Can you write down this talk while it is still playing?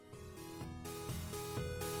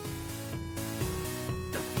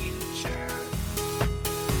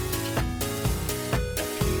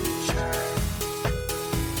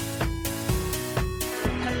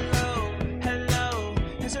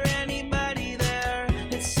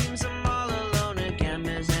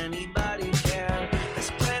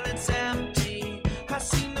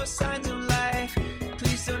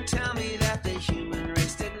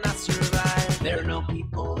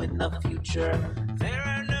future. There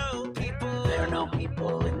are no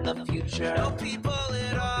people in the future. No people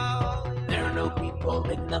at all. There are no people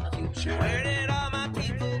in the future. Where did all my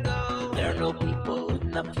people go? There are no people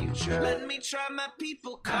in the future. Let me try my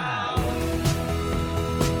people call.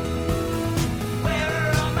 Where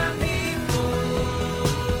are all my people?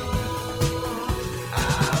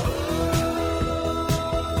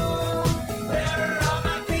 Where are all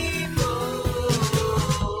my people?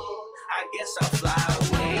 I guess I'll fly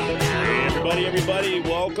away now. Hey, everybody,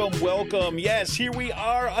 welcome. Yes, here we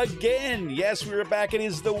are again. Yes, we are back. It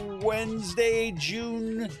is the Wednesday,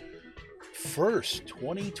 June 1st,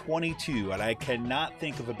 2022, and I cannot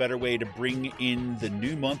think of a better way to bring in the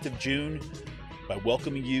new month of June by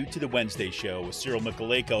welcoming you to the Wednesday show with Cyril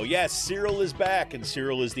Michalejko. Yes, Cyril is back, and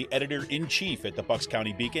Cyril is the editor-in-chief at the Bucks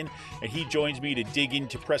County Beacon, and he joins me to dig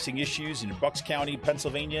into pressing issues in Bucks County,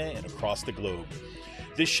 Pennsylvania, and across the globe.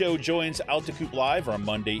 This show joins Out to Coop Live, our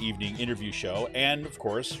Monday evening interview show, and, of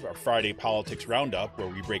course, our Friday Politics Roundup, where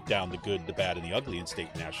we break down the good, the bad, and the ugly in state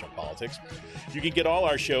and national politics. You can get all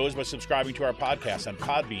our shows by subscribing to our podcast on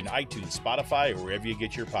Podbean, iTunes, Spotify, or wherever you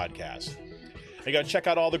get your podcasts. You got to check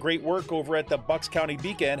out all the great work over at the Bucks County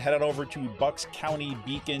Beacon. Head on over to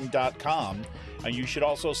buckscountybeacon.com. And you should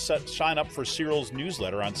also sign up for Cyril's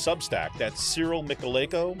newsletter on Substack. That's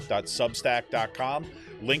cyrilmichalejko.substack.com.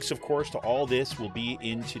 Links, of course, to all this will be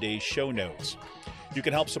in today's show notes. You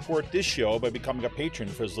can help support this show by becoming a patron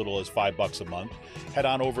for as little as $5 a month. Head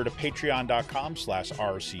on over to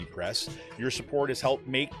patreon.com/rcpress. Your support has helped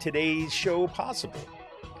make today's show possible.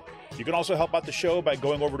 You can also help out the show by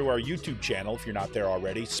going over to our YouTube channel if you're not there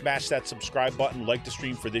already. Smash that subscribe button, like the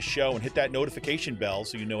stream for this show, and hit that notification bell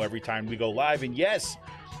so you know every time we go live. And yes,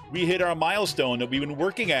 we hit our milestone that we've been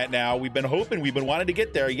working at now. We've been wanting to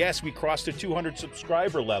get there. Yes, we crossed the 200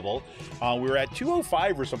 subscriber level. We were at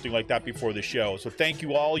 205 or something like that before the show. So thank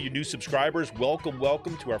you all, you new subscribers.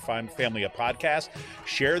 Welcome to our fine family of podcasts.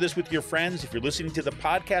 Share this with your friends. If you're listening to the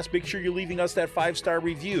podcast, make sure you're leaving us that 5-star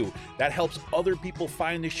review. That helps other people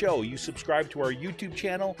find the show. You subscribe to our YouTube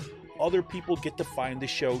channel, other people get to find the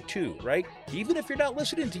show too, right? Even if you're not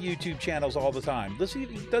listening to YouTube channels all the time, that's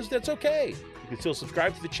okay. You can still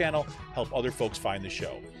subscribe to the channel, help other folks find the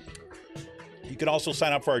show. You can also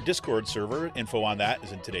sign up for our Discord server. Info on that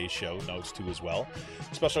is in today's show notes too as well.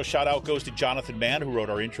 Special shout out goes to Jonathan Mann, who wrote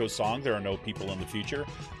our intro song, There Are No People in the Future.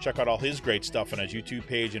 Check out all his great stuff on his YouTube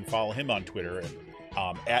page and follow him on Twitter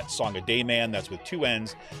at SongADayMan. That's with 2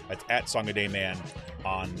 N's. That's at SongADayMan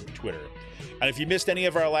on Twitter. And if you missed any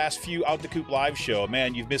of our last few Out the Coop Live show,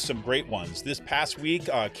 man, you've missed some great ones. This past week,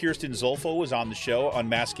 Kirsten Zolfo was on the show,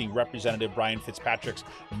 unmasking Representative Brian Fitzpatrick's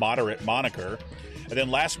moderate moniker. And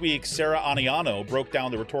then last week, Sarah Aniano broke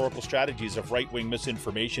down the rhetorical strategies of right-wing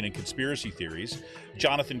misinformation and conspiracy theories.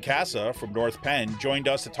 Jonathan Casa from North Penn joined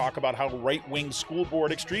us to talk about how right-wing school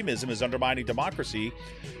board extremism is undermining democracy.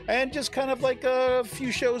 And just kind of like a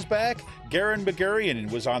few shows back, Garen Bagarian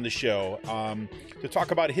was on the show to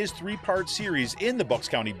talk about his 3-part series in the Bucks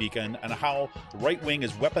County Beacon and how the right wing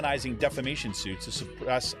is weaponizing defamation suits to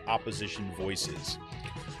suppress opposition voices.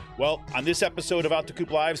 Well, on this episode of Out to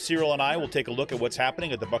Coop Live, Cyril and I will take a look at what's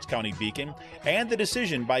happening at the Bucks County Beacon and the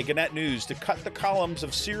decision by Gannett News to cut the columns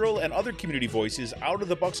of Cyril and other community voices out of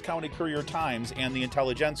the Bucks County Courier-Times and the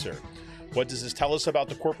Intelligencer. What does this tell us about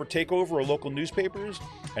the corporate takeover of local newspapers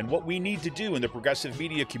and what we need to do in the progressive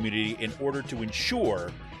media community in order to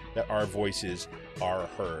ensure that our voices are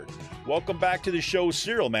heard? Welcome back to the show,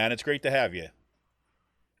 Cyril, man. It's great to have you.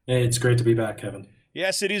 Hey, it's great to be back, Kevin.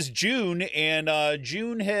 Yes, it is June, and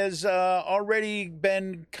June has already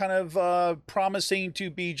been kind of promising to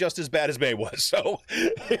be just as bad as May was. So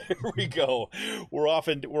here we go. We're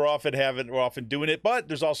often doing it, but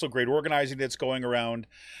there's also great organizing that's going around.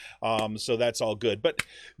 So that's all good. But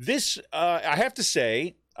this, I have to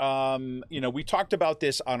say, we talked about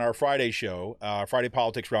this on our Friday show, Friday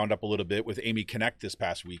Politics Roundup, a little bit with Amy Connect this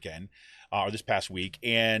past week,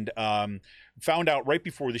 and found out right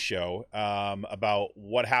before the show about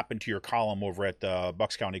what happened to your column over at the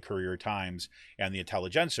Bucks County Courier-Times and the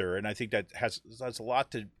Intelligencer, and I think that has a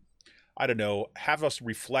lot to, have us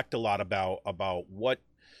reflect a lot about what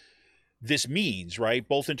this means, right?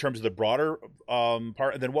 Both in terms of the broader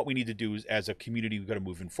part, and then what we need to do as a community we've got to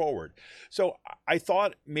moving forward. So I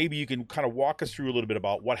thought maybe you can kind of walk us through a little bit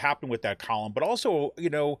about what happened with that column, but also,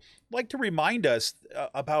 like to remind us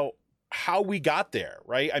about how we got there,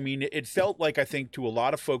 right? I mean, it felt like, I think, to a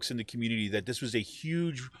lot of folks in the community that this was a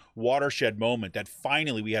huge watershed moment, that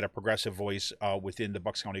finally we had a progressive voice within the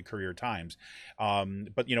Bucks County Courier-Times.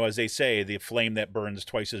 But, as they say, the flame that burns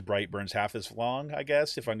twice as bright burns half as long, I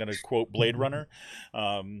guess, if I'm going to quote Blade Runner.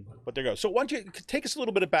 But there you go. So why don't you take us a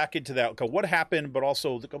little bit back into that, what happened, but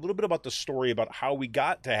also a little bit about the story about how we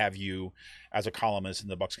got to have you as a columnist in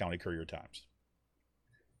the Bucks County Courier-Times.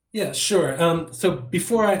 Yeah, sure. So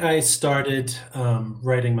before I started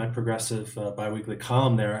writing my progressive biweekly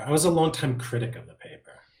column there, I was a longtime critic of the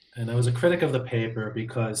paper. And I was a critic of the paper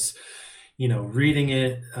because, reading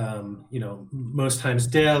it, most times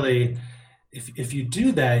daily, if you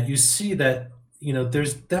do that, you see that,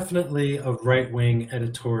 there's definitely a right-wing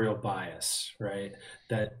editorial bias, right?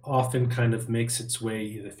 That often kind of makes its way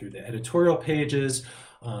either through the editorial pages,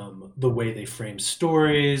 the way they frame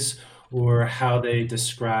stories, or how they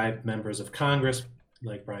describe members of Congress,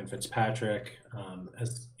 like Brian Fitzpatrick,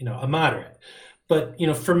 as, a moderate. But,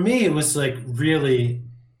 for me, it was like really,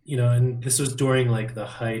 and this was during like the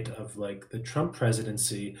height of like the Trump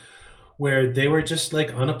presidency, where they were just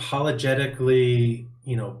like unapologetically,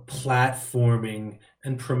 platforming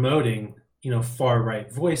and promoting, far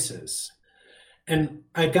right voices. And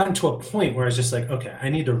I'd gotten to a point where I was just like, okay, I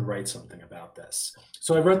need to write something about this.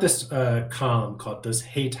 So I wrote this column called "Does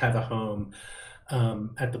Hate Have a Home?"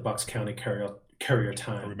 At the Bucks County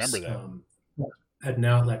Courier-Times. I remember that. At an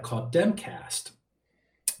outlet called Demcast.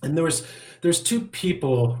 And there's two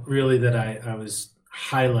people really that I was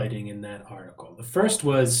highlighting in that article. The first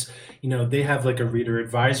was, they have like a reader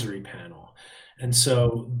advisory panel. And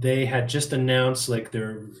so they had just announced like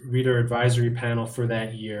their reader advisory panel for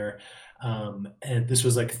that year. And this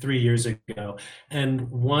was like 3 years ago. And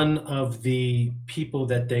one of the people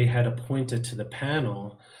that they had appointed to the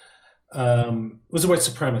panel was a white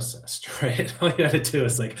supremacist, right? All you had to do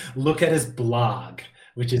is like look at his blog,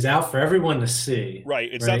 which is out for everyone to see. Right.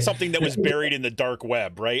 It's not something that was buried in the dark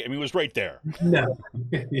web, right? I mean, it was right there. No.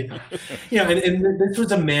 Yeah. And this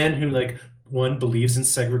was a man who, like, one, believes in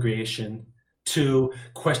segregation. Two,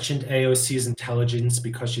 questioned AOC's intelligence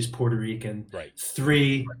because she's Puerto Rican. Right.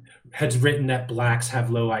 Three, had written that blacks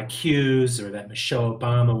have low IQs, or that Michelle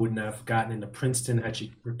Obama wouldn't have gotten into Princeton had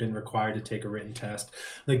she been required to take a written test.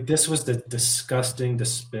 Like, this was the disgusting,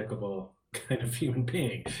 despicable kind of human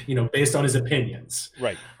being, based on his opinions.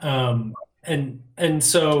 Right. And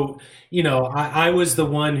so, I was the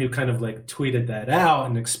one who kind of like tweeted that out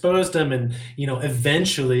and exposed him. And,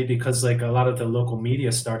 eventually, because like a lot of the local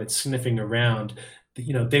media started sniffing around,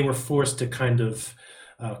 they were forced to kind of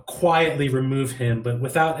quietly remove him, but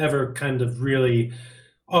without ever kind of really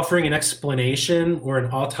offering an explanation or an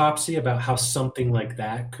autopsy about how something like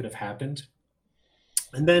that could have happened.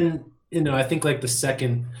 And then, I think like the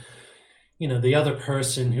second, the other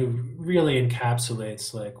person who really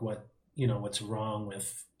encapsulates like what's wrong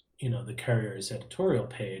with, the Courier's editorial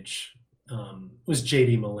page was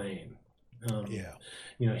J.D. Mullane.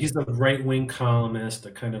 He's a right-wing columnist,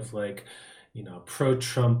 a kind of like,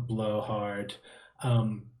 pro-Trump blowhard.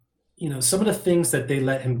 Some of the things that they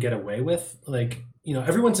let him get away with, like,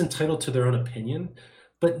 everyone's entitled to their own opinion,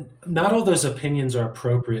 but not all those opinions are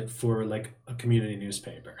appropriate for like a community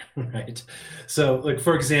newspaper, right? So like,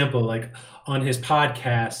 for example, like on his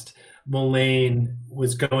podcast, Mullane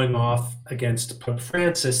was going off against Pope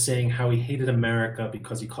Francis, saying how he hated America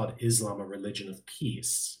because he called Islam a religion of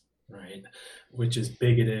peace, right? Which is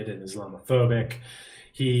bigoted and Islamophobic.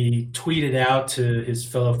 He tweeted out to his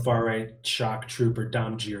fellow far-right shock trooper,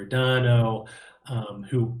 Dom Giordano,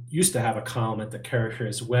 who used to have a column at the Courier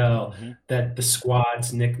as well, that the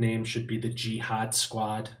squad's nickname should be the Jihad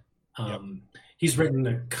Squad. He's written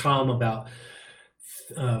a column about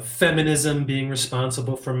feminism being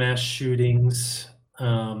responsible for mass shootings.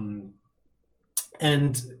 And,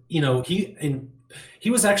 he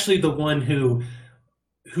was actually the one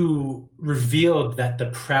who revealed that the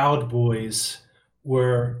Proud Boys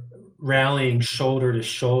were rallying shoulder to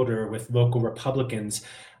shoulder with local Republicans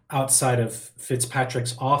outside of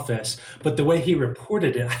Fitzpatrick's office. But the way he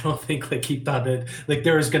reported it, I don't think like he thought that like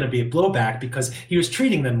there was going to be a blowback, because he was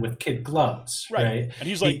treating them with kid gloves, right? And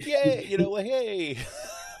he's like, hey.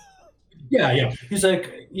 Yeah. He's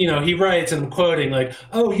like, he writes, and I'm quoting, like,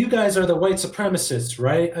 "Oh, you guys are the white supremacists,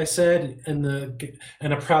 right?" I said, and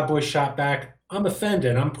a Proud Boy shot back, "I'm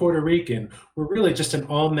offended. I'm Puerto Rican. We're really just an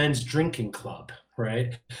all men's drinking club."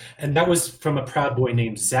 Right. And that was from a Proud Boy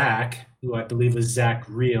named Zach, who I believe was Zach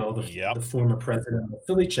Reel, the former president of the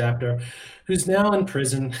Philly chapter, who's now in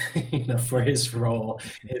prison, for his role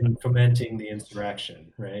in fomenting the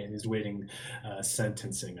insurrection. Right. And he's waiting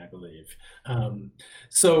sentencing, I believe.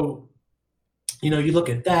 So you look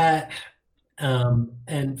at that,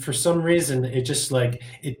 and for some reason, it just like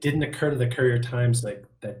it didn't occur to the Courier Times like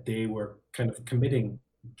that they were kind of committing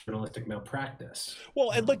journalistic malpractice.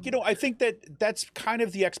 Well, and look, I think that that's kind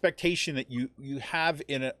of the expectation that you have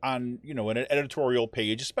on in an editorial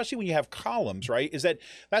page, especially when you have columns, right? Is that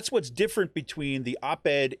that's what's different between the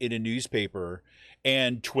op-ed in a newspaper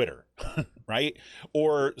and Twitter, right?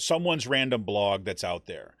 Or someone's random blog that's out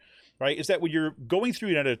there. Right, is that when you're going through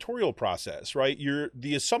an editorial process, right?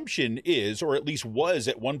 The assumption is, or at least was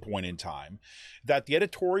at one point in time, that the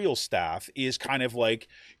editorial staff is kind of like,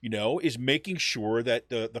 is making sure that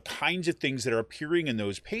the kinds of things that are appearing in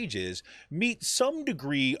those pages meet some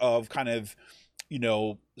degree of kind of,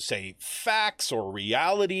 say facts or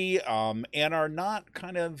reality, and are not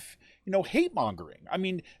kind of, hate mongering. I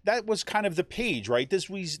mean, that was kind of the page, right?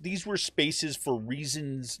 These were spaces for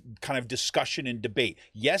reasons, kind of discussion and debate.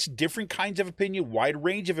 Yes, different kinds of opinion, wide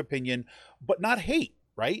range of opinion, but not hate,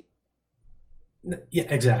 right? Yeah,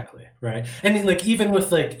 exactly. Right. And like, even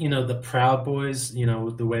with like, the Proud Boys,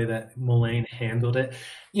 the way that Mullane handled it,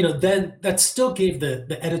 then that still gave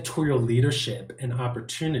the editorial leadership an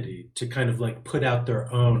opportunity to kind of like put out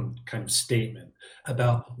their own kind of statement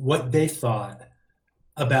about what they thought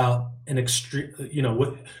about an extreme,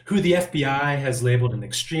 who the FBI has labeled an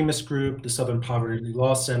extremist group, the Southern Poverty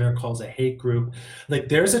Law Center calls a hate group. Like,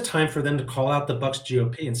 there's a time for them to call out the Bucks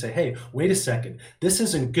GOP and say, hey, wait a second, this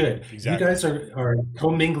isn't good. Exactly. You guys are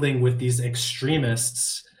commingling with these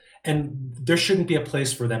extremists, and there shouldn't be a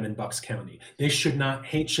place for them in Bucks County. Hate should not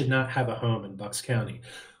have a home in Bucks County.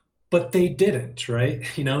 But they didn't, right?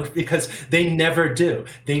 Because they never do.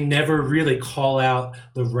 They never really call out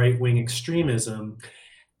the right-wing extremism.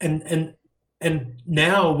 And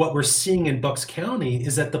now what we're seeing in Bucks County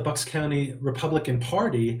is that the Bucks County Republican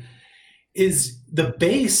Party the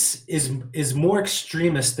base is more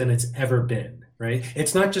extremist than it's ever been, right?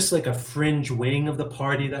 It's not just like a fringe wing of the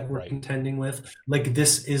party that we're contending with. Like,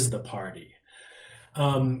 this is the party.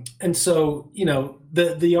 And so,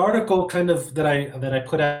 the article kind of that I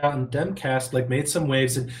put out in Demcast like made some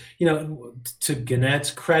waves, and, to Gannett's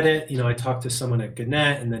credit, I talked to someone at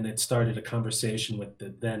Gannett, and then it started a conversation with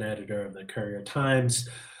the then editor of the Courier Times,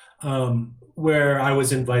 where I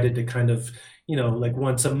was invited to kind of, like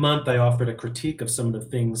once a month, I offered a critique of some of the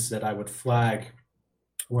things that I would flag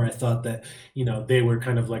where I thought that, they were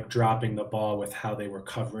kind of like dropping the ball with how they were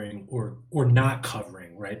covering or not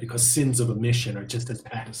covering, right? Because sins of omission are just as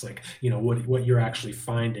bad as like, what you're actually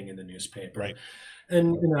finding in the newspaper. Right.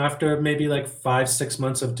 And, after maybe like 5-6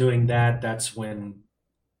 months of doing that, that's when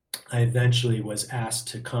I eventually was asked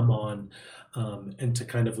to come on and to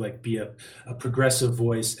kind of like be a progressive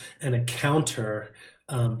voice and a counter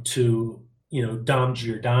to, Dom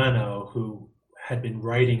Giordano, who had been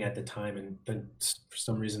writing at the time and then for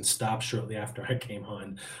some reason stopped shortly after I came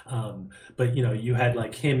on. But, you had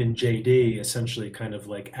like him and JD essentially kind of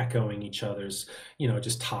like echoing each other's,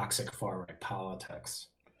 just toxic far-right politics.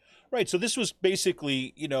 Right. So this was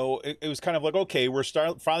basically, it was kind of like, okay, we're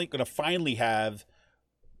finally going to have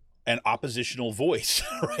an oppositional voice,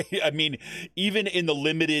 right? I mean, even in the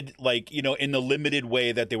limited, in the limited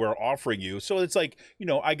way that they were offering you. So it's like,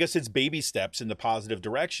 I guess it's baby steps in the positive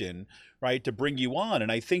direction, right, to bring you on.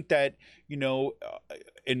 And I think that,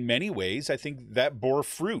 in many ways, I think that bore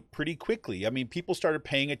fruit pretty quickly. I mean, people started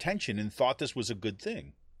paying attention and thought this was a good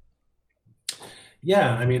thing.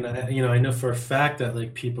 Yeah, I mean, I know for a fact that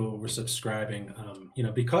like people were subscribing,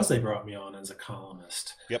 because they brought me on as a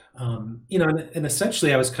columnist. Yep. And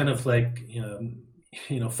essentially I was kind of like,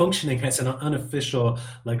 functioning as an unofficial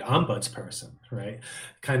like ombuds person, right?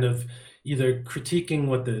 Kind of either critiquing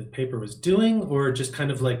what the paper was doing or just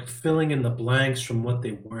kind of like filling in the blanks from what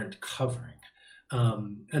they weren't covering.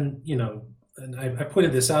 And I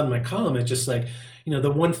pointed this out in my column. It's just like,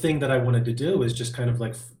 the one thing that I wanted to do is just kind of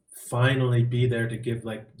like finally be there to give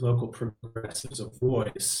like local progressives a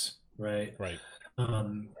voice, right? Right.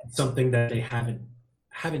 Something that they hadn't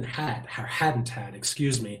had,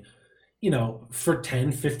 excuse me, for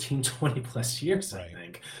 10, 15, 20 plus years, right. I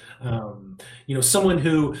think. Someone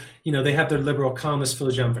who, they have their liberal columnist,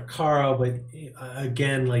 Phil-John Vaccaro, but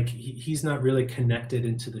again, like he's not really connected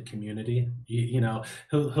into the community.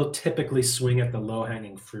 He'll typically swing at the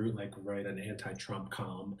low-hanging fruit, like write an anti-Trump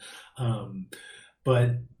column.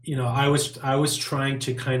 But, I was trying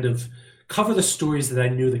to kind of cover the stories that I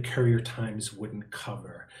knew the Courier Times wouldn't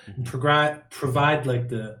cover, and provide like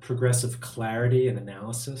the progressive clarity and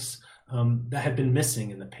analysis that had been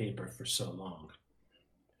missing in the paper for so long.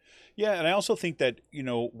 Yeah, and I also think that,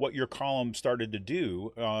 what your column started to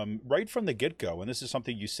do right from the get-go, and this is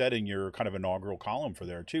something you said in your kind of inaugural column for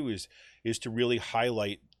there too, is to really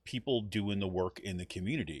highlight people doing the work in the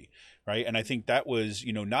community, right? And I think that was,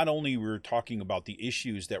 not only we're talking about the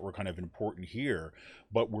issues that were kind of important here,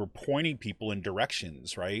 but we're pointing people in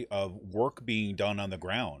directions, right, of work being done on the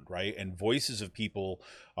ground, right, and voices of people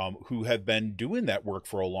who have been doing that work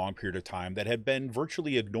for a long period of time that have been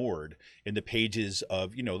virtually ignored in the pages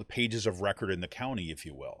of, the pages of record in the county, if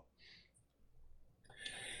you will.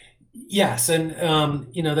 Yes, and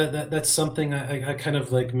that's something I kind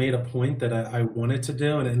of like made a point that I wanted to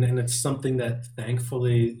do, and it's something that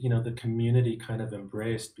thankfully the community kind of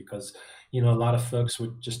embraced, because a lot of folks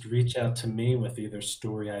would just reach out to me with either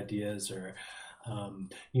story ideas or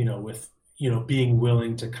with being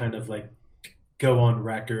willing to kind of like go on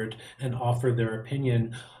record and offer their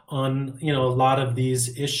opinion on a lot of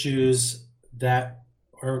these issues that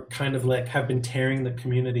are kind of like have been tearing the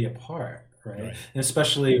community apart. Right. And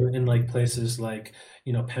especially in like places like,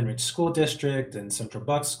 Penridge School District and Central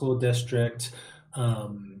Bucks School District,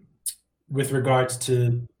 with regards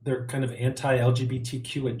to their kind of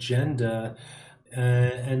anti-LGBTQ agenda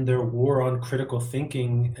and their war on critical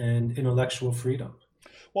thinking and intellectual freedom.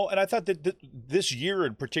 Well, and I thought that this year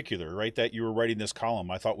in particular, right, that you were writing this column,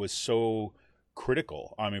 I thought was so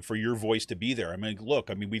critical. I mean, for your voice to be there. I mean, look,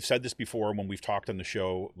 we've said this before when we've talked on the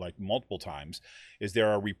show like multiple times, is there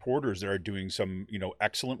are reporters that are doing some,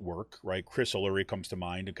 excellent work, right? Chris O'Leary comes to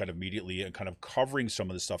mind and kind of immediately and kind of covering some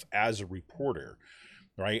of the stuff as a reporter,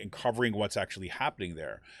 right? And covering what's actually happening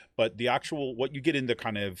there. But the actual, what you get in the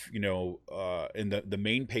kind of, in the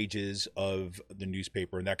main pages of the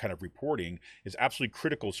newspaper and that kind of reporting is absolutely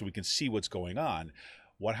critical so we can see what's going on.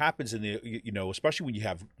 What happens in the, especially when you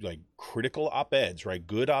have like critical op-eds, right?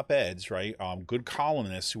 Good op-eds, right? Good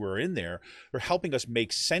columnists who are in there, they're helping us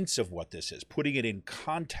make sense of what this is, putting it in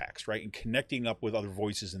context, right? And connecting up with other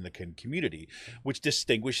voices in the community, which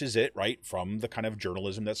distinguishes it, right, from the kind of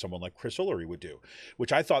journalism that someone like Chris O'Leary would do,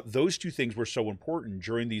 which I thought those two things were so important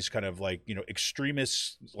during these kind of like,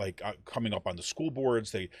 extremists, like coming up on the school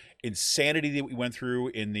boards, the insanity that we went through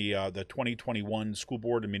in the 2021 school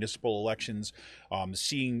board and municipal elections,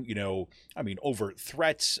 seeing, overt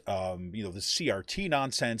threats, the CRT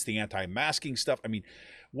nonsense, the anti-masking stuff. I mean,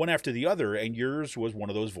 one after the other. And yours was one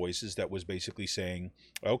of those voices that was basically saying,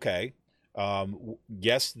 okay,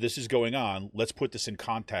 yes, this is going on. Let's put this in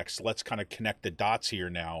context. Let's kind of connect the dots here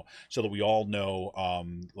now so that we all know,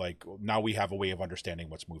 now we have a way of understanding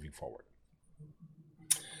what's moving forward.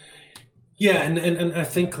 Yeah. And I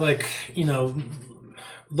think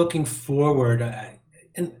looking forward,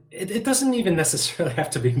 and it doesn't even necessarily have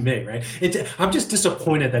to be me, right? I'm just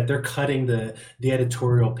disappointed that they're cutting the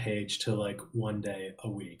editorial page to like one day a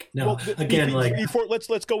week. Now, before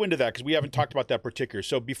let's go into that because we haven't talked about that particular.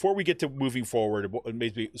 So before we get to moving forward,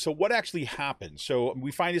 so what actually happened? So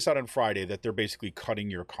we find this out on Friday that they're basically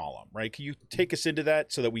cutting your column, right? Can you take us into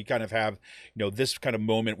that so that we kind of have, this kind of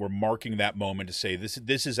moment, we're marking that moment to say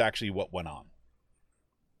this is actually what went on.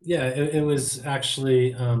 Yeah, it was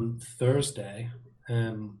actually Thursday.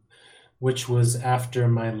 Which was after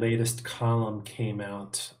my latest column came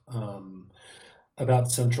out about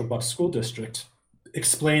Central Bucks School District,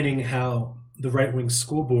 explaining how the right-wing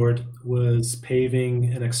school board was paving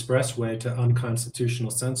an expressway to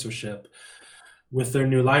unconstitutional censorship with their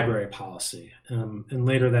new library policy. And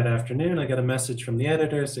later that afternoon, I got a message from the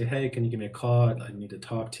editor, say, hey, can you give me a call? I need to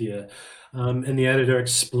talk to you. And the editor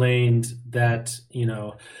explained that,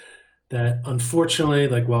 that unfortunately,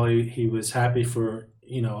 like while he was happy for,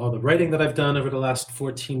 all the writing that I've done over the last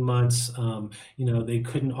 14 months, they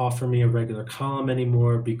couldn't offer me a regular column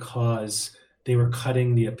anymore because they were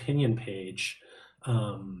cutting the opinion page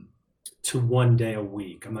to one day a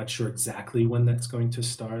week. I'm not sure exactly when that's going to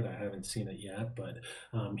start. I haven't seen it yet, but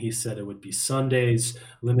he said it would be Sundays,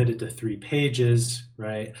 limited to 3 pages,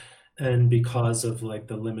 right? And because of like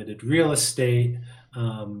the limited real estate,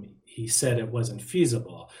 he said it wasn't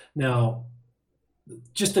feasible. Now,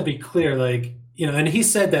 just to be clear, and he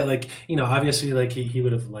said that obviously he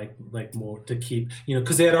would have liked more to keep,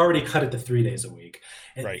 because they had already cut it to 3 days a week.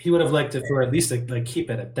 And right. He would have liked it for at least keep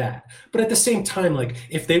it at that. But at the same time,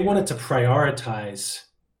 if they wanted to prioritize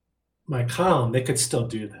my column, they could still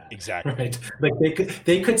do that. Exactly. Right.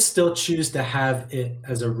 They could still choose to have it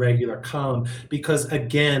as a regular column because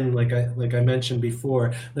again, like I mentioned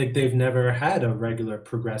before, they've never had a regular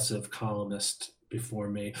progressive columnist before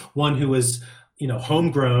me. One who was,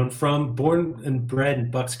 homegrown, born and bred in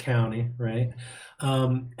Bucks County, right?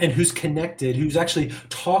 And who's connected, who's actually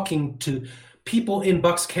talking to people in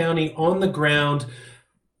Bucks County on the ground,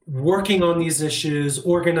 working on these issues,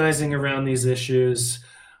 organizing around these issues,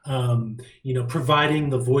 providing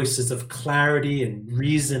the voices of clarity and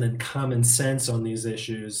reason and common sense on these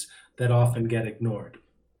issues that often get ignored.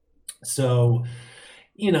 So,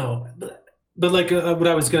 you know, but like what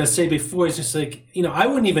I was going to say before is just like, I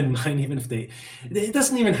wouldn't even mind even if it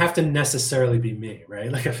doesn't even have to necessarily be me,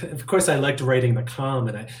 right? Like, of course, I liked writing the column,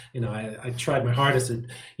 and I tried my hardest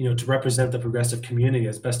to represent the progressive community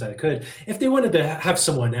as best I could. If they wanted to have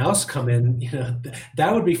someone else come in,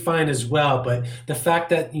 that would be fine as well. But the fact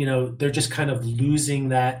that, they're just kind of losing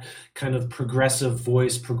that kind of progressive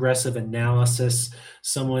voice, progressive analysis,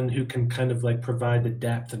 someone who can kind of like provide the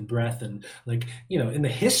depth and breadth and like, in the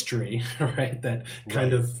history, right, that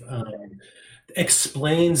kind Right. of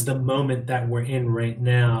explains the moment that we're in right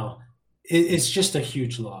now. It's just a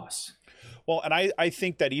huge loss. Well, and I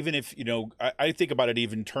think that even if, I think about it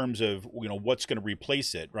even in terms of, what's going to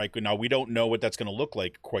replace it, right? Now, we don't know what that's going to look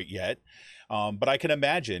like quite yet. But I can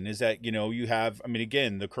imagine is that, you have, I mean,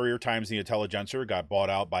 again, the Courier Times, the Intelligencer got bought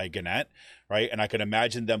out by Gannett, right? And I can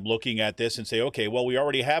imagine them looking at this and say, okay, well, we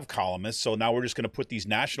already have columnists. So now we're just going to put these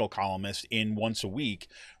national columnists in once a week,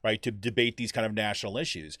 right, to debate these kind of national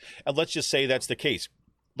issues. And let's just say that's the case.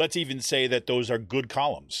 Let's even say that those are good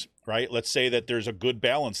columns, right? Let's say that there's a good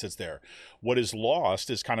balance that's there. What is lost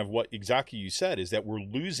is kind of what exactly you said, is that we're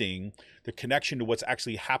losing the connection to what's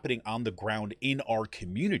actually happening on the ground in our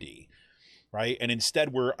community, right? And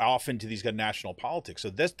instead we're off into these national politics. So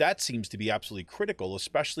that seems to be absolutely critical,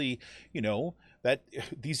 especially, that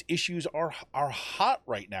these issues are hot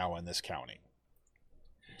right now in this county.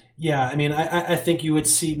 Yeah, I mean, I think you would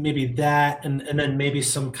see maybe that, and then maybe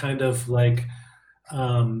some kind of like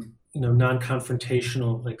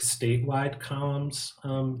non-confrontational, like statewide columns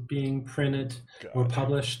being printed or God.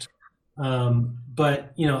 published.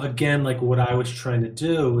 But again, like what I was trying to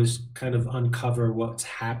do is kind of uncover what's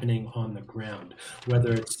happening on the ground,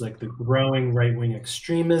 whether it's like the growing right-wing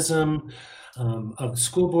extremism of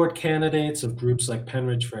school board candidates, of groups like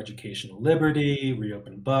Penridge for Educational Liberty,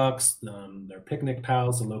 Reopen Bucks, their Picnic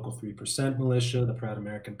Pals, the local 3% Militia, the Proud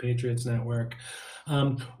American Patriots Network,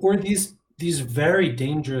 or these very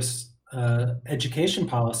dangerous education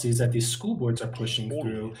policies that these school boards are pushing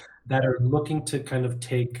through, that are looking to kind of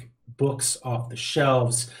take books off the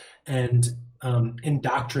shelves and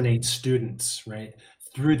indoctrinate students, right,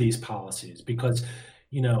 through these policies. Because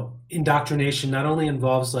indoctrination not only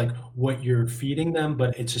involves like what you're feeding them,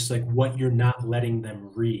 but it's just like what you're not letting them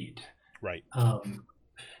read. Right.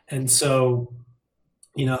 And so,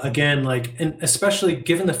 again, like, and especially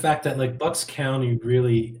given the fact that like Bucks County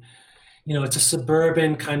really, it's a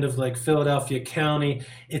suburban kind of like Philadelphia County.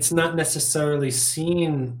 It's not necessarily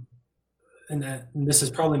seen, and this is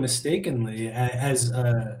probably mistakenly, as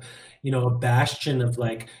a bastion of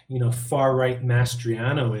like, far right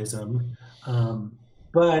Mastrianoism.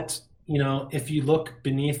 But if you look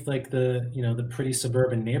beneath like the pretty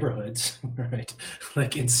suburban neighborhoods, right,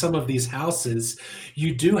 like in some of these houses,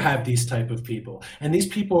 you do have these type of people, and these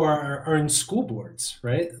people are in school boards,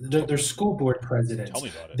 right? They're school board presidents. Tell me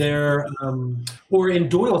about it. They're or in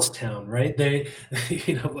Doylestown, right? They,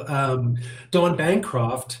 Dawn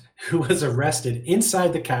Bancroft, who was arrested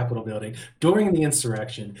inside the Capitol building during the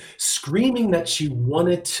insurrection, screaming that she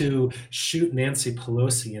wanted to shoot Nancy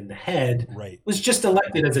Pelosi in the head, Right. was just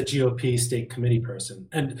elected as a GOP state committee person.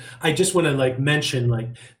 And I just want to like mention, like,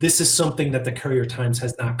 this is something that the Courier Times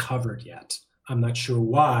has not covered yet. I'm not sure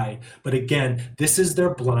why, but again, this is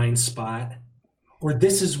their blind spot. Or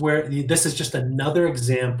this is just another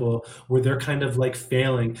example where they're kind of like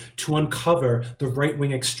failing to uncover the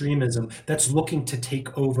right-wing extremism that's looking to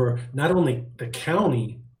take over not only the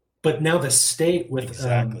county, but now the state, with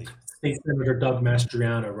Exactly. State Senator Doug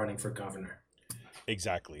Mastriano running for governor.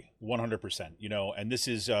 Exactly, 100%. And this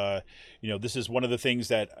is, this is one of the things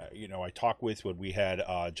that I talked with when we had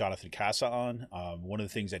Jonathan Casa on. One of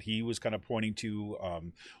the things that he was kind of pointing to,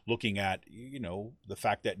 looking at, the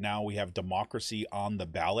fact that now we have democracy on the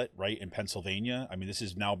ballot, right, in Pennsylvania. I mean, this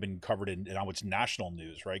has now been covered in now it's national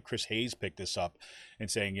news, right? Chris Hayes picked this up and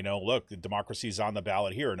saying, look, the democracy is on the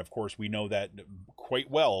ballot here, and of course we know that quite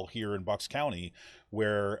well here in Bucks County,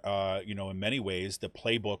 where in many ways the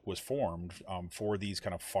playbook was formed for these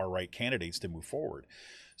kind of far right candidates to move forward.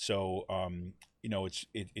 So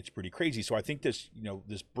it's pretty crazy. So I think this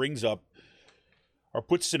this brings up or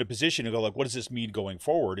puts us in a position to go like, what does this mean going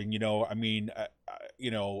forward? And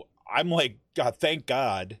I'm like, God, thank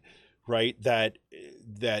God, right, that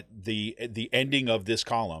the ending of this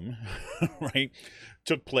column, right,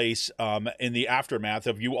 took place in the aftermath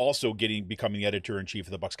of you also becoming the editor-in-chief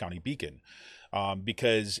of the Bucks County Beacon.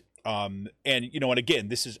 Because and again,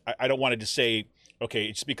 this is, I don't want to just say Okay,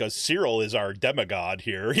 it's because Cyril is our demigod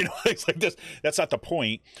here. It's like this. That's not the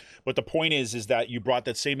point. But the point is that you brought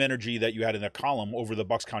that same energy that you had in the column over the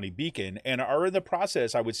Bucks County Beacon, and are in the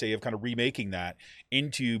process, I would say, of kind of remaking that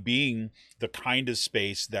into being the kind of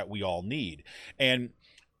space that we all need. And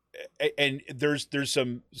there's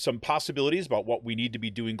some possibilities about what we need to be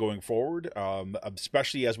doing going forward,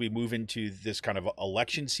 especially as we move into this kind of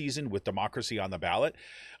election season with democracy on the ballot.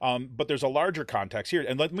 But there's a larger context here,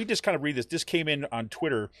 and let me just kind of read this. This came in on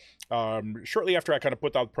Twitter shortly after I kind of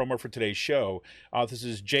put out the promo for today's show. This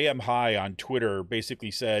is JM High on Twitter.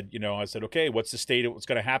 Basically said, I said, okay, what's the state of what's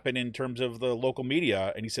going to happen in terms of the local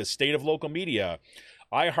media? And he says, state of local media.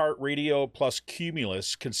 iHeartRadio plus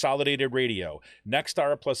Cumulus, Consolidated Radio.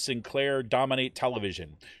 Nexstar plus Sinclair dominate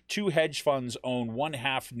television. 2 hedge funds own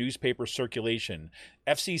 1/2 newspaper circulation.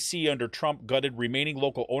 FCC under Trump gutted remaining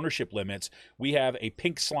local ownership limits. We have a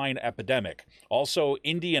pink slime epidemic. Also,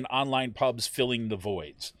 indie and online pubs filling the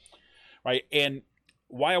voids. Right? And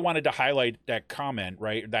why I wanted to highlight that comment,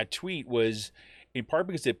 right, that tweet was in part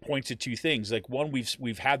because it points to 2 things. Like, one,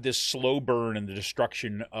 we've had this slow burn and the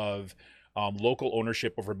destruction of local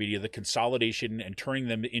ownership over media, the consolidation and turning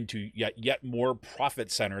them into yet more profit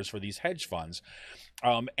centers for these hedge funds.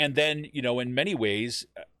 And then, in many ways,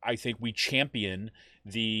 I think we champion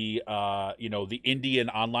the Indian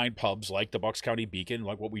online pubs like the Bucks County Beacon,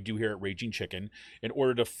 like what we do here at Raging Chicken, in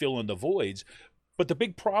order to fill in the voids. But the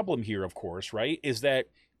big problem here, of course, right, is that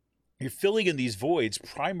you're filling in these voids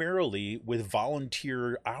primarily with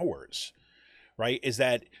volunteer hours. Right, is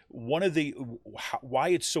that one of the why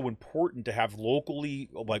it's so important to have local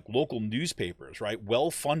newspapers, right?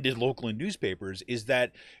 Well-funded local newspapers, is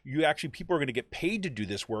that people are going to get paid to do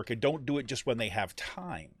this work and don't do it just when they have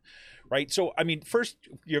time, right? So, I mean, first,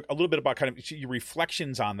 a little bit about kind of your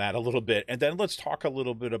reflections on that a little bit, and then let's talk a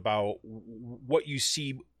little bit about what you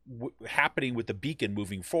see happening with the Beacon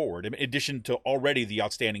moving forward, in addition to already the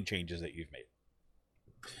outstanding changes that you've made.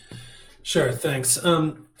 Sure, thanks.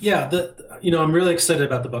 I'm really excited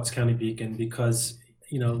about the Bucks County Beacon because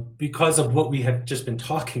of what we have just been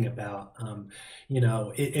talking about.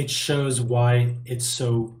 It shows why it's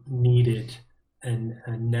so needed and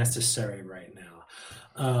necessary right now.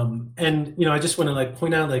 I just want to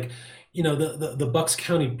point out, the Bucks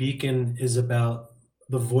County Beacon is about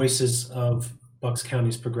the voices of Bucks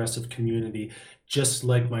County's progressive community. Just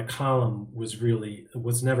like my column was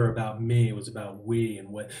never about me, it was about we and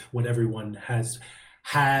what everyone has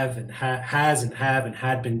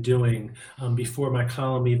been doing before my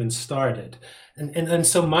column even started. And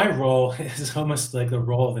so my role is almost like the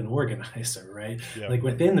role of an organizer, right? Yeah. Like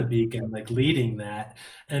within the Beacon, like leading that.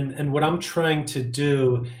 And what I'm trying to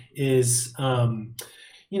do is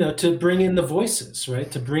to bring in the voices, right?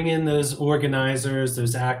 To bring in those organizers,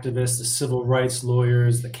 those activists, the civil rights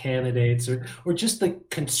lawyers, the candidates, or just the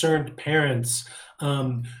concerned parents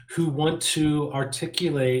who want to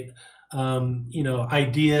articulate,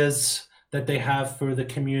 ideas that they have for the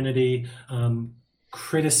community,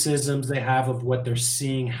 criticisms they have of what they're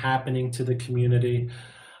seeing happening to the community.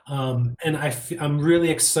 And I'm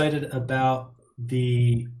really excited about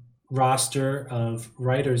the roster of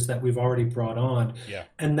writers that we've already brought on,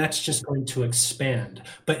 and that's just going to expand.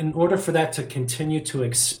 But in order for that to continue to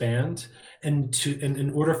expand, and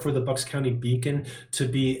in order for the Bucks County Beacon to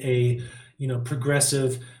be a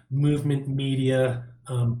progressive movement media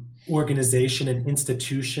organization and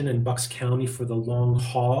institution in Bucks County for the long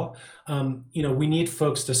haul, we need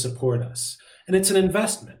folks to support us, and it's an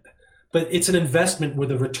investment. But it's an investment where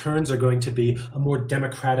the returns are going to be a more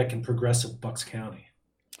democratic and progressive Bucks County.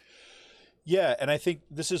 Yeah, and I think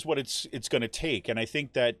this is what it's going to take. And I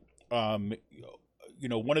think that,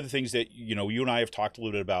 one of the things that, you and I have talked a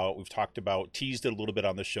little bit about, teased it a little bit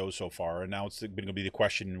on the show so far, and now it's going to be the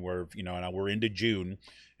question where, now we're into June,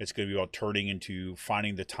 it's going to be about turning into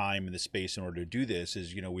finding the time and the space in order to do this,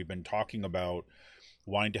 is, we've been talking about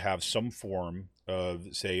wanting to have some form of,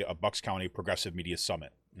 say, a Bucks County Progressive Media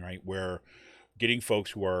Summit, right, where getting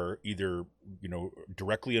folks who are either,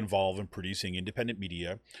 directly involved in producing independent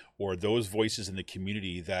media, or those voices in the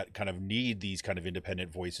community that kind of need these kind of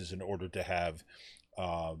independent voices in order to have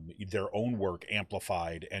their own work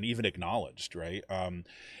amplified and even acknowledged, right?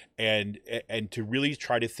 And to really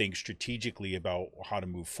try to think strategically about how to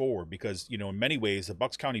move forward, because, in many ways, the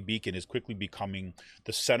Bucks County Beacon is quickly becoming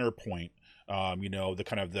the center point, the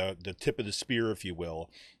kind of the tip of the spear, if you will,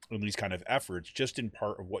 in these kind of efforts, just in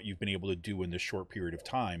part of what you've been able to do in this short period of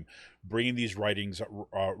time, bringing these writers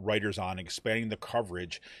on, expanding the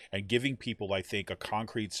coverage, and giving people, I think, a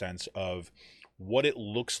concrete sense of what it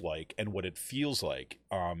looks like and what it feels like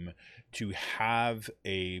to have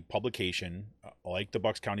a publication like the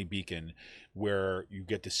Bucks County Beacon where you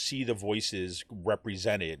get to see the voices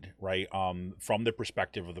represented, right, from the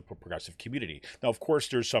perspective of the progressive community. Now, of course,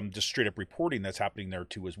 there's some just straight up reporting that's happening there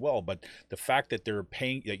too as well. But the fact that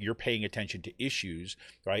you're paying attention to issues,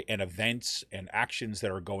 right, and events and actions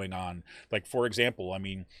that are going on. Like, for example, I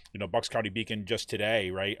mean, Bucks County Beacon just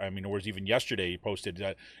today, right? I mean, or was even yesterday, posted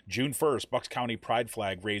that June 1st, Bucks County Pride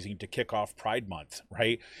flag raising to kick off Pride Month,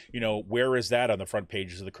 right? Where is that on the front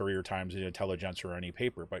pages of the Courier Times, the Intelligencer, or any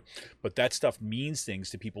paper? But that stuff means things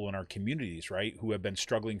to people in our communities, right, who have been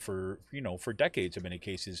struggling for decades in many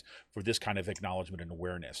cases for this kind of acknowledgement and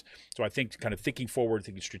awareness. So I think kind of thinking forward,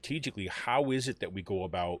 thinking strategically, how is it that we go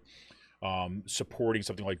about supporting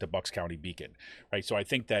something like the Bucks County Beacon, right? So I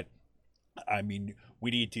think that, I mean, we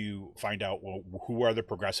need to find out, well, who are the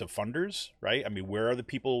progressive funders, right? I mean, where are the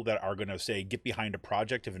people that are going to say, get behind a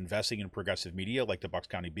project of investing in progressive media like the Bucks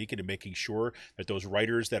County Beacon, and making sure that those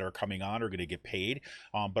writers that are coming on are going to get paid,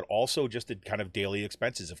 but also just the kind of daily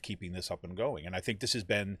expenses of keeping this up and going. And I think this has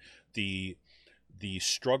been the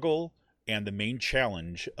struggle and the main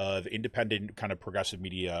challenge of independent kind of progressive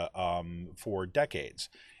media for decades.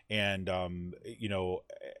 And, and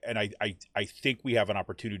I think we have an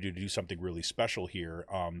opportunity to do something really special here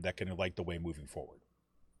that can light the way moving forward.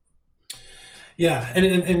 Yeah, and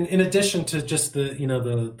in addition to just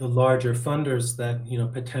the larger funders that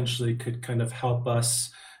potentially could kind of help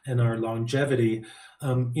us in our longevity,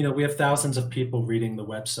 we have thousands of people reading the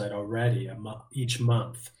website already each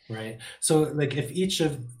month, right? So like if each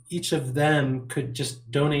of them could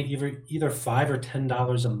just donate either $5 or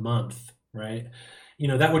 $10 a month, right?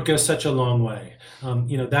 That would go such a long way.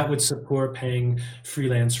 That would support paying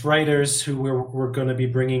freelance writers who we're going to be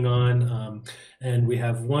bringing on. And we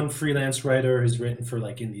have one freelance writer who's written for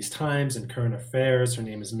like Indies Times and Current Affairs. Her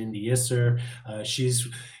name is Mindy Isser.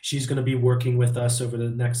 She's going to be working with us over the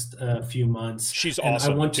next few months. She's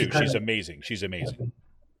awesome too. She's amazing. She's amazing.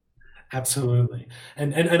 Absolutely.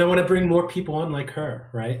 And I want to bring more people on like her,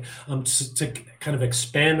 right? To kind of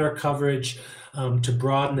expand our coverage, to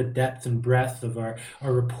broaden the depth and breadth of our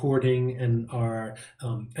reporting and our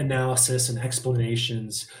analysis and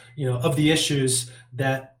explanations, of the issues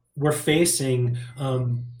that we're facing,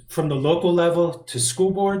 from the local level to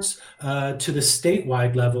school boards, to the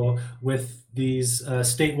statewide level with these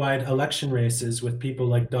statewide election races with people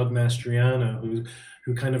like Doug Mastriano,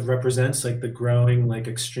 who kind of represents like the growing like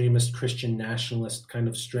extremist Christian nationalist kind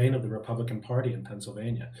of strain of the Republican Party in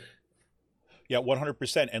Pennsylvania. Yeah,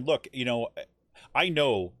 100%. And look, I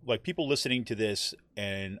know, like, people listening to this,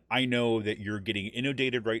 and I know that you're getting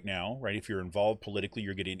inundated right now, right? If you're involved politically,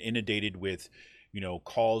 you're getting inundated with,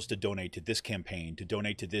 calls to donate to this campaign, to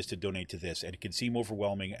donate to this, to donate to this. And it can seem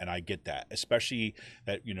overwhelming, and I get that, especially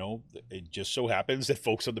that, it just so happens that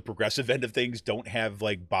folks on the progressive end of things don't have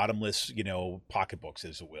like bottomless, pocketbooks,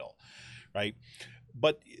 as it will, right?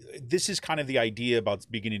 But this is kind of the idea about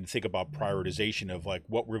beginning to think about prioritization of like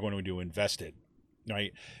what we're going to do invest in.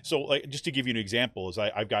 Right. So like, just to give you an example, is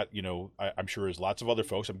I've got, I'm sure there's lots of other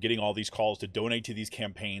folks, I'm getting all these calls to donate to these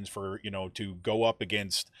campaigns for, to go up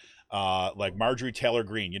against like Marjorie Taylor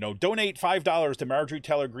Greene, donate $5 to Marjorie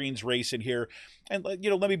Taylor Greene's race in here. And,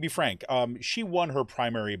 let me be frank. She won her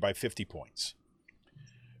primary by 50 points.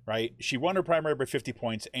 Right. She won her primary by 50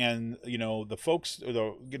 points. And, the folks,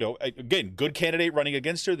 again, good candidate running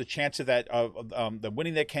against her. The chance of that, the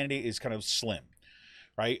winning that candidate is kind of slim.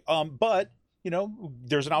 Right. But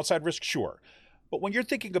there's an outside risk, sure. But when you're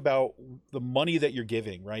thinking about the money that you're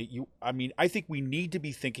giving, right, I think we need to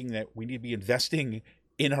be thinking that we need to be investing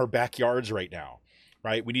in our backyards right now,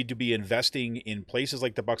 right? We need to be investing in places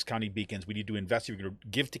like the Bucks County Beacons. We need to invest. We're going to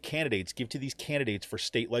give to these candidates for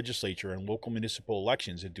state legislature and local municipal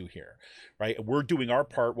elections and do here, right? We're doing our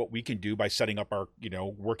part, what we can do by setting up our,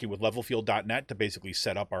 working with levelfield.net to basically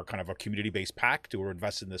set up our kind of a community-based PAC to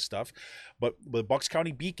invest in this stuff. But the Bucks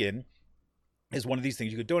County Beacon is one of these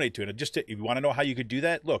things you could donate to. And if you want to know how you could do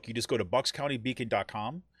that, look, you just go to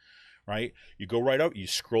buckscountybeacon.com, right? You go right out, you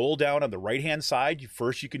scroll down on the right-hand side.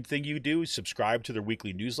 First thing you do is subscribe to their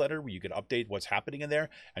weekly newsletter where you can update what's happening in there.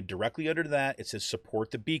 And directly under that, it says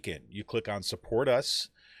support the Beacon. You click on support us,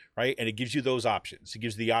 right? And it gives you those options. It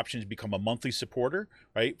gives you the option to become a monthly supporter,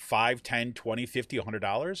 right? $5, $10, $20, $50,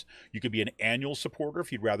 $100. You could be an annual supporter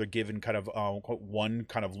if you'd rather give in kind of one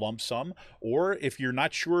kind of lump sum. Or if you're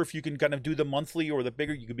not sure if you can kind of do the monthly or the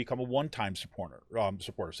bigger, you could become a one-time supporter.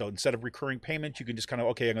 So instead of recurring payments, you can just kind of,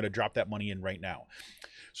 okay, I'm going to drop that money in right now.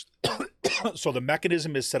 So the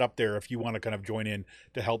mechanism is set up there if you want to kind of join in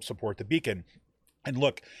to help support the Beacon. And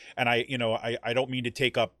look, and I don't mean to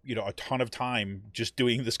take up, a ton of time just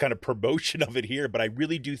doing this kind of promotion of it here, but I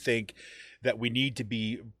really do think that we need to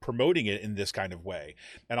be promoting it in this kind of way.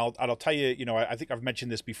 And I'll tell you, I think I've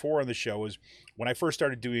mentioned this before on the show, is when I first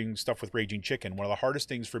started doing stuff with Raging Chicken, one of the hardest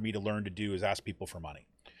things for me to learn to do is ask people for money.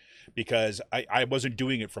 Because I wasn't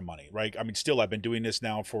doing it for money, right? I mean, still, I've been doing this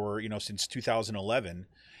now for, since 2011.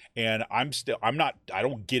 And I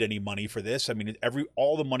don't get any money for this. I mean,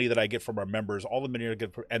 all the money that I get from our members, all the money I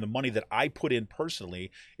get, and the money that I put in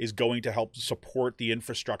personally is going to help support the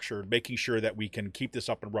infrastructure, making sure that we can keep this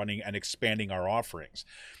up and running and expanding our offerings,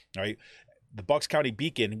 right? The Bucks County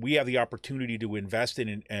Beacon, we have the opportunity to invest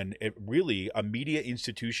in and really a media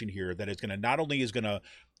institution here that is going to not only is going to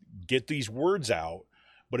get these words out,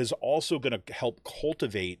 but is also going to help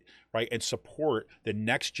cultivate, right, and support the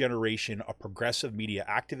next generation of progressive media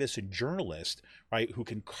activists and journalists, right, who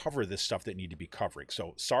can cover this stuff that need to be covering.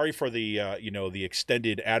 So sorry for the, the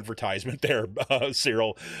extended advertisement there,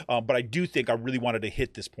 Cyril, but I do think I really wanted to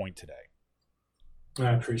hit this point today.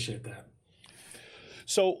 I appreciate that.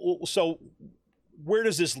 So where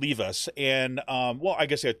does this leave us? And well, I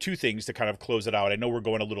guess I have two things to kind of close it out. I know we're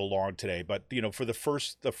going a little long today, but for the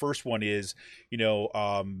first one is,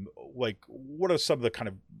 like, what are some of the kind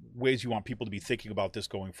of ways you want people to be thinking about this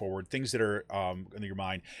going forward? Things that are in your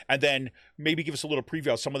mind, and then maybe give us a little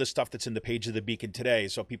preview of some of the stuff that's in the page of the Beacon today,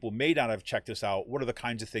 so people may not have checked this out. What are the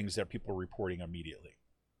kinds of things that people are reporting immediately?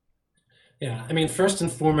 Yeah, I mean, first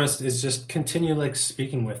and foremost is just continue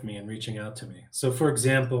speaking with me and reaching out to me. So, for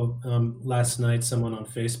example, last night someone on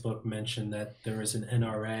Facebook mentioned that there is an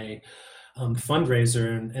NRA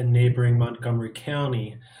fundraiser in neighboring Montgomery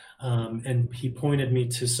County, and he pointed me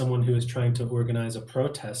to someone who is trying to organize a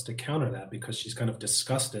protest to counter that, because she's kind of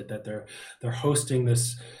disgusted that they're hosting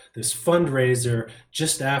this fundraiser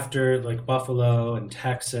just after Buffalo and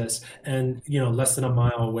Texas, and less than a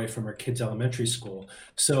mile away from her kids' elementary school.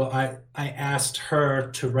 So I asked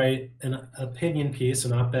her to write an opinion piece,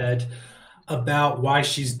 an op-ed, about why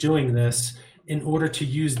she's doing this, in order to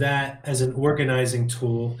use that as an organizing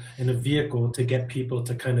tool and a vehicle to get people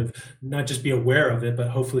to kind of not just be aware of it, but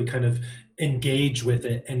hopefully kind of engage with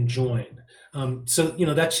it and join. So,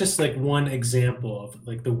 that's just one example of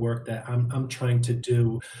the work that I'm trying to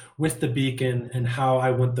do with the Beacon, and how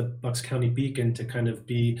I want the Bucks County Beacon to kind of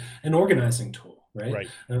be an organizing tool, right?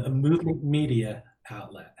 A movement media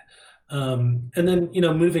outlet. And then,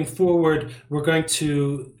 moving forward, we're going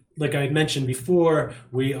to, like I mentioned before,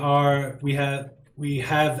 we have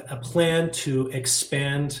a plan to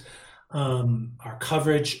expand our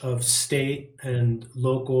coverage of state and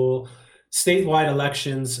statewide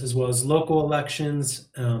elections, as well as local elections.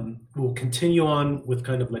 We'll continue on with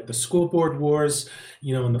kind of the school board wars,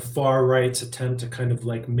 and the far right's attempt to kind of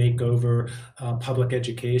make over public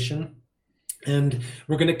education. And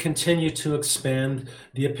we're going to continue to expand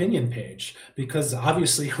the opinion page, because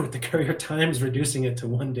obviously with the Courier Times reducing it to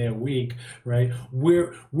 1 day a week, right,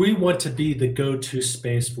 we want to be the go-to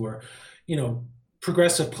space for,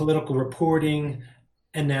 progressive political reporting,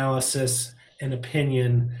 analysis, and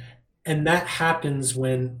opinion. And that happens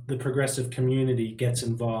when the progressive community gets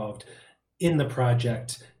involved in the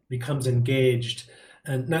project, becomes engaged,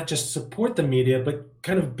 and not just support the media, but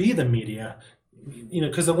kind of be the media.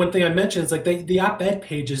 Because the one thing I mentioned is the op-ed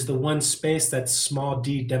page is the one space that's small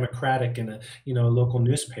d democratic in a local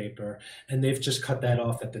newspaper, and they've just cut that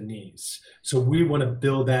off at the knees. So we want to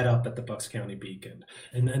build that up at the Bucks County Beacon,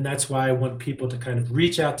 and that's why I want people to kind of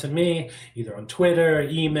reach out to me, either on Twitter,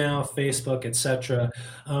 email, Facebook, etc.,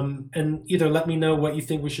 and either let me know what you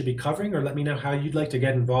think we should be covering, or let me know how you'd like to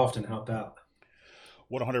get involved and help out.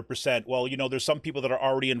 100%. Well, there's some people that are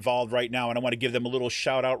already involved right now, and I want to give them a little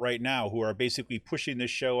shout out right now, who are basically pushing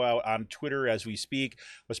this show out on Twitter as we speak.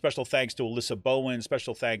 A special thanks to Alyssa Bowen.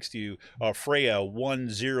 Special thanks to Freya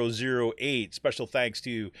 1008. Special thanks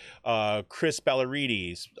to Chris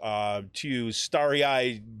Ballerini, to Starry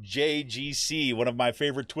Eye JGC, one of my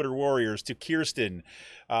favorite Twitter warriors, to Kirsten,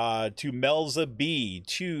 to Melza B,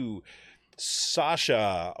 to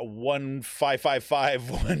Sasha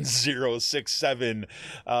 15551067,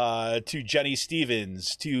 to Jenny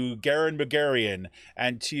Stevens, to Garen Megarian,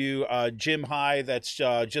 and to Jim High. That's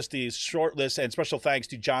just the short list. And special thanks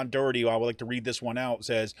to John Doherty. I would like to read this one out. It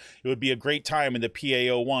says, it would be a great time in the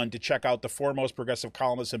PAO1 to check out the foremost progressive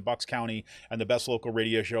columnists in Bucks County and the best local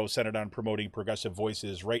radio show centered on promoting progressive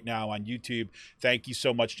voices right now on YouTube. Thank you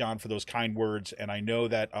so much, John, for those kind words. And I know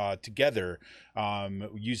that together,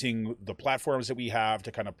 using the platforms that we have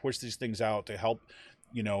to kind of push these things out to help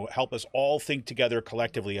us all think together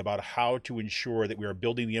collectively about how to ensure that we are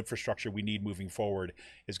building the infrastructure we need moving forward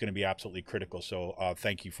is going to be absolutely critical. So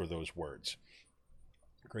thank you for those words.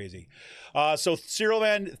 Crazy. So Cyril,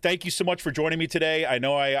 man, thank you so much for joining me today. I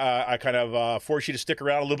know I kind of forced you to stick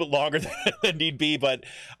around a little bit longer than need be, but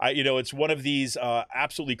it's one of these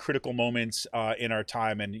absolutely critical moments in our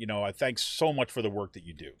time. And, I thanks so much for the work that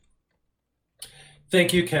you do.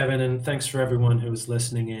 Thank you, Kevin. And thanks for everyone who was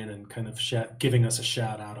listening in and kind of giving us a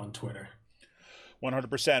shout out on Twitter.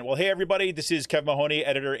 100%. Well, hey, everybody, this is Kevin Mahoney,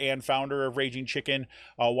 editor and founder of Raging Chicken.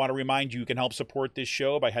 I want to remind you can help support this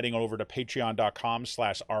show by heading over to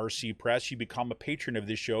patreon.com/rcpress. You become a patron of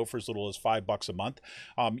this show for as little as $5 a month.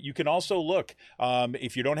 You can also look,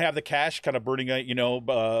 if you don't have the cash kind of burning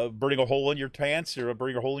a hole in your pants or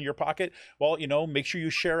burning a hole in your pocket, well, make sure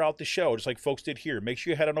you share out the show, just like folks did here. Make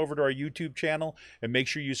sure you head on over to our YouTube channel and make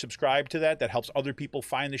sure you subscribe to that. That helps other people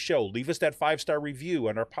find the show. Leave us that 5-star review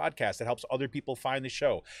on our podcast. That helps other people find the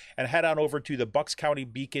show. And head on over to the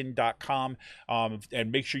buckscountybeacon.com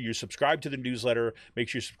and make sure you subscribe to the newsletter. Make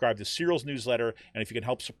sure you subscribe to Cyril's newsletter. And if you can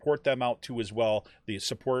help support them out too as well, the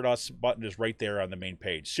support us button is right there on the main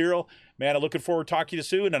page. Cyril, man, I'm looking forward to talking to you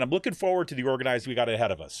soon, and I'm looking forward to the organized we got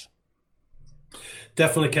ahead of us.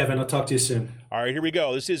 Definitely, Kevin. I'll talk to you soon. All right, here we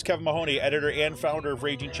go. This is Kevin Mahoney, editor and founder of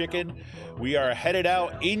Raging Chicken. We are headed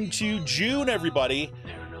out into June, everybody.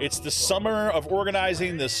 It's the summer of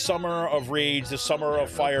organizing, the summer of rage, the summer of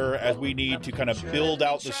fire, as we need to kind of build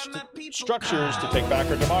out the structures to take back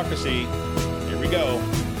our democracy. Here we go.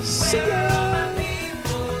 See ya!